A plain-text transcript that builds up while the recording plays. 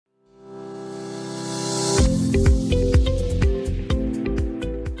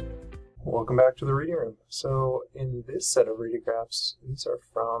Welcome back to the reading room. So in this set of radiographs, these are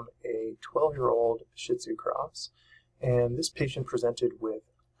from a 12-year-old Shih Tzu cross, and this patient presented with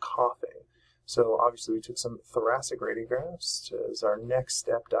coughing. So obviously we took some thoracic radiographs as our next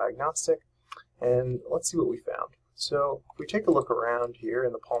step diagnostic, and let's see what we found. So if we take a look around here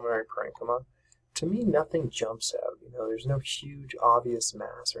in the pulmonary parenchyma, to me nothing jumps out. There's no huge obvious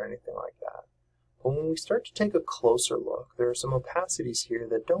mass or anything like that. But when we start to take a closer look, there are some opacities here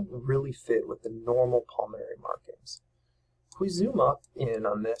that don't really fit with the normal pulmonary markings. If we zoom up in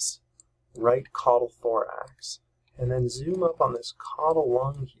on this right caudal thorax, and then zoom up on this caudal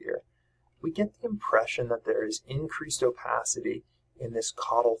lung here, we get the impression that there is increased opacity in this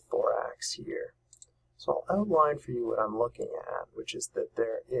caudal thorax here. So I'll outline for you what I'm looking at, which is that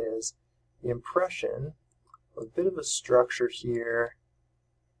there is the impression of a bit of a structure here,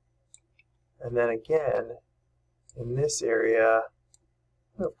 and then again, in this area,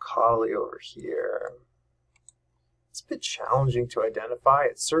 kind of caudally over here. It's a bit challenging to identify.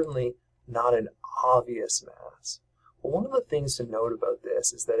 It's certainly not an obvious mass. But one of the things to note about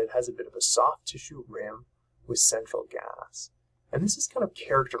this is that it has a bit of a soft tissue rim with central gas. And this is kind of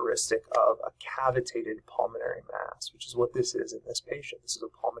characteristic of a cavitated pulmonary mass, which is what this is in this patient. This is a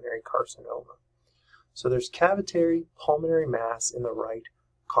pulmonary carcinoma. So there's cavitary pulmonary mass in the right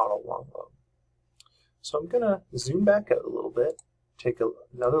caudal lung lobe. So I'm going to zoom back out a little bit, take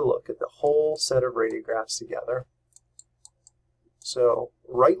another look at the whole set of radiographs together. So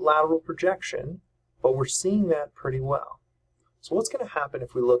right lateral projection, but we're seeing that pretty well. So what's going to happen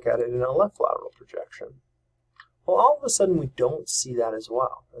if we look at it in a left lateral projection? Well, all of a sudden we don't see that as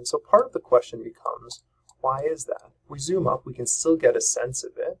well. And so part of the question becomes, why is that? If we zoom up, we can still get a sense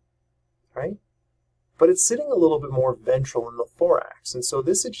of it, right? But it's sitting a little bit more ventral in the thorax. And so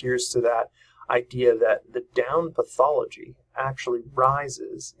this adheres to that idea that the down pathology actually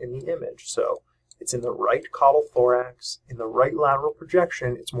rises in the image. So it's in the right caudal thorax, in the right lateral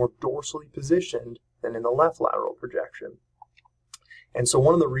projection, it's more dorsally positioned than in the left lateral projection. And so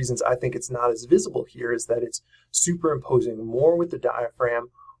one of the reasons I think it's not as visible here is that it's superimposing more with the diaphragm,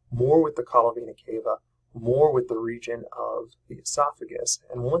 more with the caudal vena cava, more with the region of the esophagus.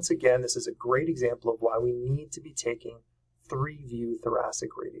 And once again, this is a great example of why we need to be taking 3-view thoracic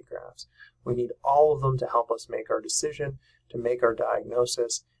radiographs. We need all of them to help us make our decision, to make our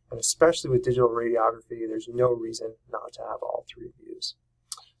diagnosis, and especially with digital radiography, there's no reason not to have all 3 views.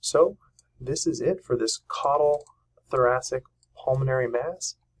 So this is it for this caudal thoracic pulmonary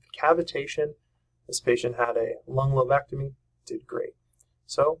mass. Cavitation, this patient had a lung lobectomy, did great.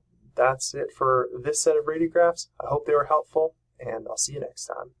 So that's it for this set of radiographs. I hope they were helpful, and I'll see you next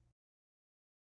time.